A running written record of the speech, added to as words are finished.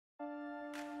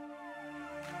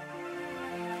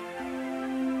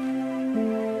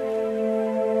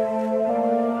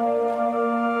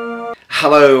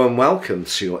Hello and welcome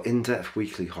to your in-depth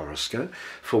weekly horoscope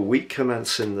for week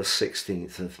commencing the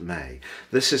 16th of May.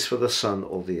 This is for the Sun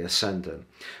or the Ascendant.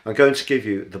 I'm going to give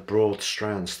you the broad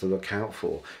strands to look out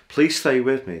for. Please stay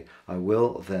with me. I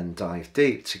will then dive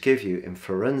deep to give you in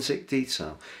forensic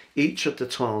detail each of the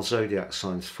 12 zodiac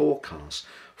signs forecasts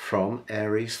from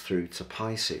Aries through to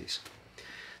Pisces.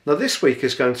 Now this week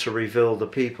is going to reveal the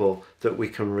people that we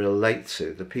can relate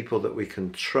to, the people that we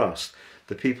can trust,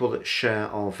 the people that share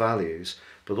our values,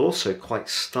 but also quite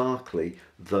starkly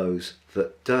those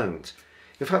that don't.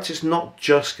 In fact, it's not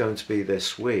just going to be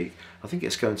this week. I think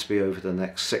it's going to be over the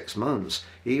next 6 months,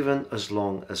 even as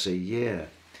long as a year.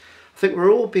 I think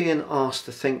we're all being asked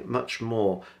to think much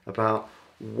more about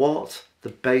what the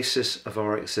basis of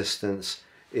our existence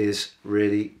is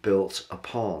really built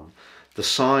upon. The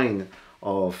sign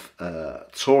of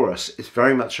Taurus is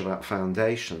very much about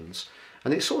foundations,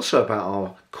 and it's also about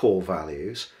our core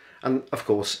values and of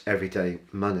course everyday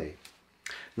money.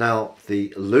 Now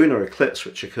the lunar eclipse,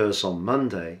 which occurs on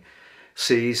Monday,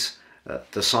 sees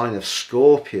the sign of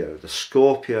Scorpio, the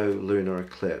Scorpio lunar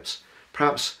eclipse,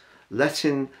 perhaps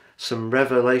letting some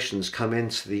revelations come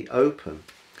into the open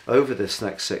over this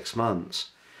next 6 months.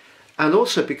 And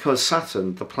also because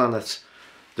Saturn, the planet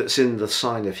that's in the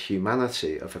sign of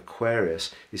humanity, of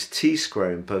Aquarius, is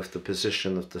T-squaring both the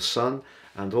position of the Sun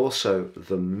and also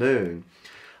the Moon.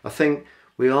 I think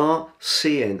we are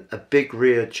seeing a big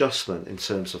readjustment in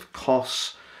terms of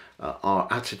costs, our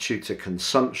attitude to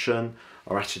consumption,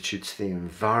 our attitude to the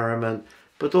environment,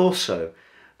 but also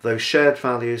those shared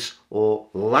values or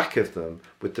lack of them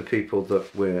with the people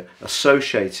that we're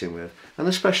associating with, and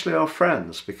especially our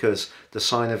friends, because the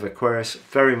sign of Aquarius is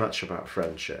very much about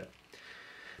friendship.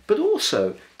 But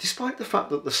also, despite the fact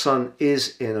that the Sun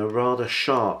is in a rather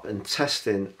sharp and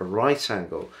testing right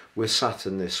angle with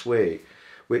Saturn this week,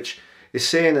 which is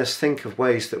seeing us think of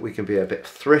ways that we can be a bit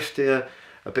thriftier,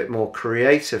 a bit more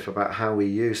creative about how we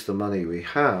use the money we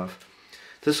have,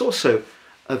 there's also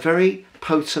a very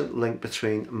potent link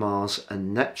between Mars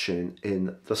and Neptune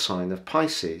in the sign of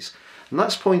Pisces. And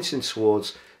that's pointing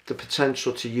towards the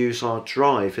potential to use our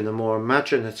drive in a more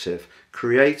imaginative,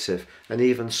 creative and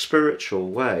even spiritual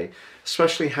way,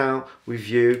 especially how we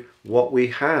view what we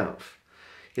have.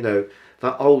 You know,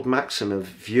 that old maxim of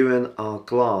viewing our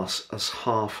glass as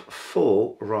half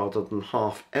full rather than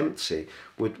half empty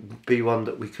would be one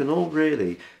that we can all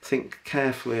really think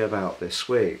carefully about this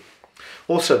week.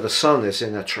 Also, the Sun is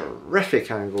in a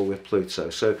terrific angle with Pluto,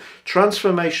 so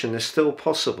transformation is still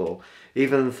possible,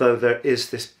 even though there is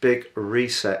this big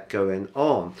reset going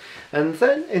on. And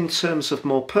then in terms of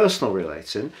more personal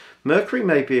relating, Mercury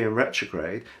may be in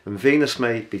retrograde and Venus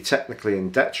may be technically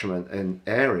in detriment in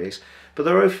Aries, but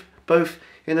they're both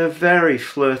in a very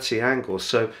flirty angle.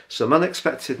 So some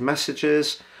unexpected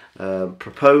messages,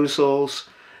 proposals,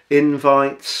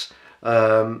 invites.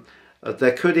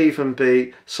 There could even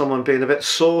be someone being a bit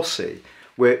saucy,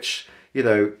 which, you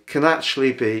know, can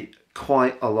actually be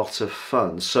quite a lot of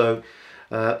fun. So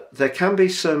there can be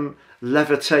some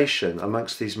levitation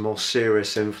amongst these more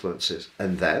serious influences.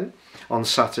 And then on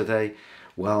Saturday,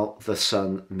 well, the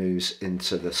Sun moves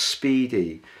into the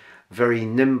speedy, very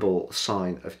nimble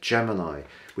sign of Gemini,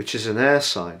 which is an air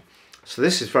sign. So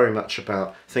this is very much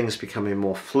about things becoming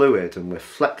more fluid, and we're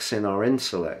flexing our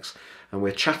intellects and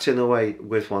we're chatting away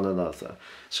with one another.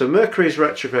 So Mercury's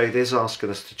retrograde is asking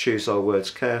us to choose our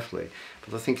words carefully,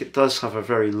 but I think it does have a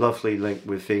very lovely link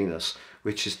with Venus,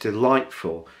 which is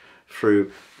delightful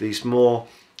through these more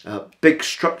big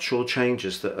structural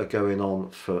changes that are going on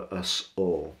for us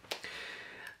all.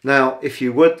 Now, if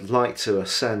you would like to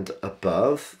ascend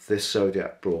above this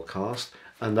zodiac broadcast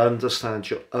and understand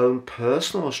your own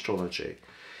personal astrology,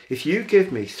 if you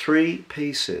give me 3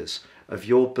 pieces of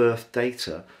your birth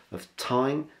data of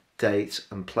time, date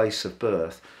and place of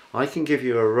birth, I can give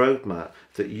you a roadmap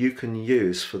that you can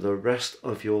use for the rest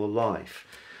of your life.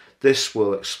 This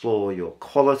will explore your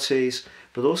qualities,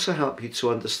 but also help you to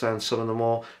understand some of the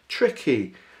more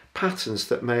tricky patterns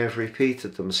that may have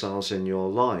repeated themselves in your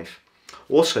life.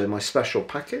 Also, in my special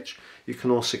package, you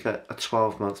can also get a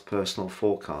 12-month personal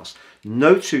forecast.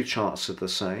 No 2 charts are the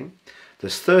same.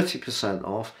 There's 30%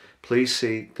 off. Please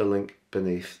see the link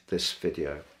beneath this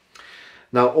video.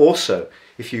 Now also,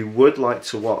 if you would like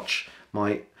to watch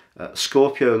my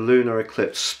Scorpio lunar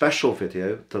eclipse special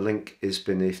video, the link is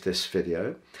beneath this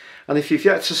video. And if you've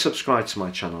yet to subscribe to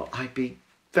my channel, I'd be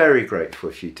very grateful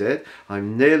if you did.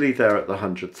 I'm nearly there at the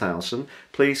 100,000.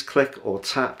 Please click or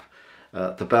tap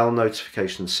the bell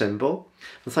notification symbol.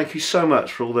 And thank you so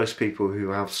much for all those people who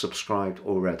have subscribed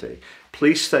already.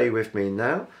 Please stay with me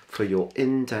now for your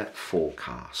in-depth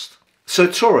forecast. So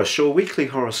Taurus, your weekly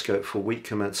horoscope for week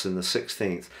commencing the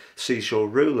 16th sees your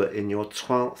ruler in your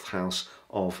 12th house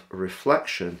of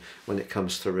reflection when it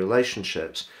comes to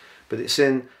relationships, but it's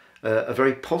in a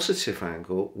very positive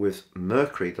angle with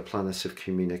Mercury, the planet of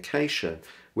communication,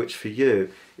 which for you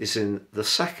is in the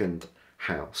 2nd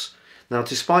house. Now,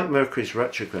 despite Mercury's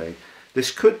retrograde,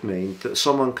 this could mean that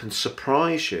someone can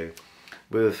surprise you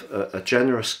with a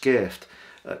generous gift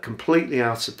completely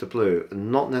out of the blue,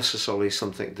 and not necessarily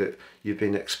something that you've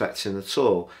been expecting at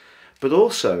all. But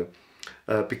also,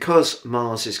 because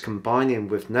Mars is combining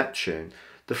with Neptune,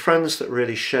 the friends that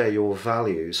really share your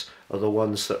values are the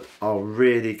ones that are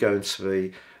really going to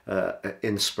be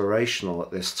inspirational at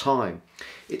this time.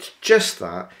 It's just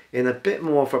that in a bit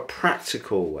more of a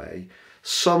practical way,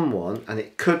 someone, and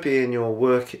it could be in your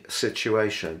work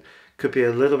situation, could be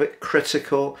a little bit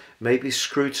critical, maybe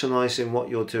scrutinizing what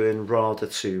you're doing rather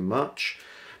too much.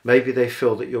 Maybe they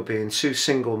feel that you're being too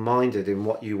single-minded in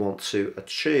what you want to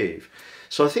achieve.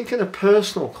 So I think in a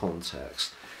personal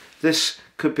context, this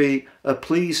could be a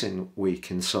pleasing week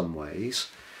in some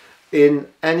ways. In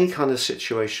any kind of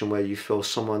situation where you feel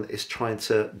someone is trying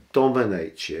to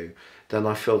dominate you, then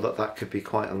I feel that that could be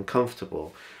quite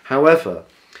uncomfortable. However,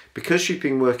 because you've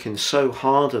been working so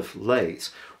hard of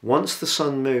late, once the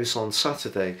sun moves on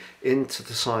Saturday into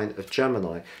the sign of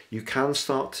Gemini, you can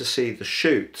start to see the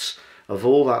shoots of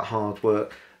all that hard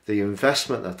work, the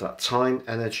investment of that time,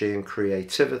 energy and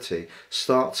creativity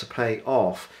start to pay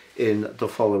off in the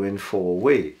following 4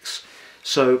 weeks.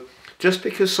 So just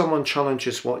because someone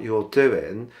challenges what you're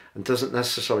doing and doesn't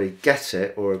necessarily get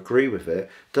it or agree with it,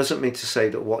 doesn't mean to say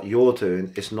that what you're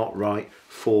doing is not right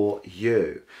for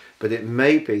you. But it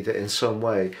may be that in some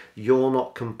way you're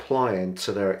not complying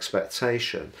to their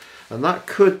expectation. And that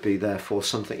could be therefore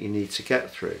something you need to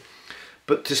get through.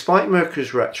 But despite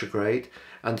Mercury's retrograde,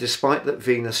 and despite that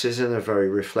Venus is in a very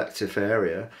reflective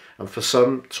area, and for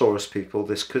some Taurus people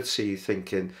this could see you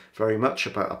thinking very much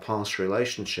about a past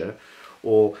relationship,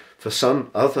 or for some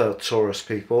other Taurus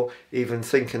people even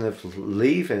thinking of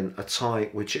leaving a tie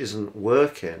which isn't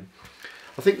working,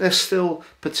 I think there's still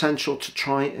potential to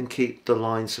try and keep the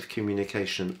lines of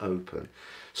communication open.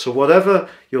 So whatever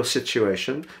your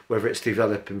situation, whether it's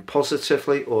developing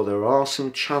positively or there are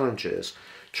some challenges,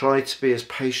 try to be as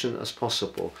patient as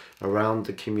possible around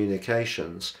the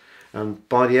communications. And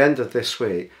by the end of this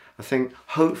week, I think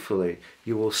hopefully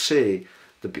you will see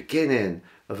the beginning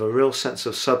of a real sense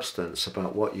of substance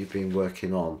about what you've been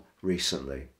working on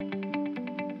recently.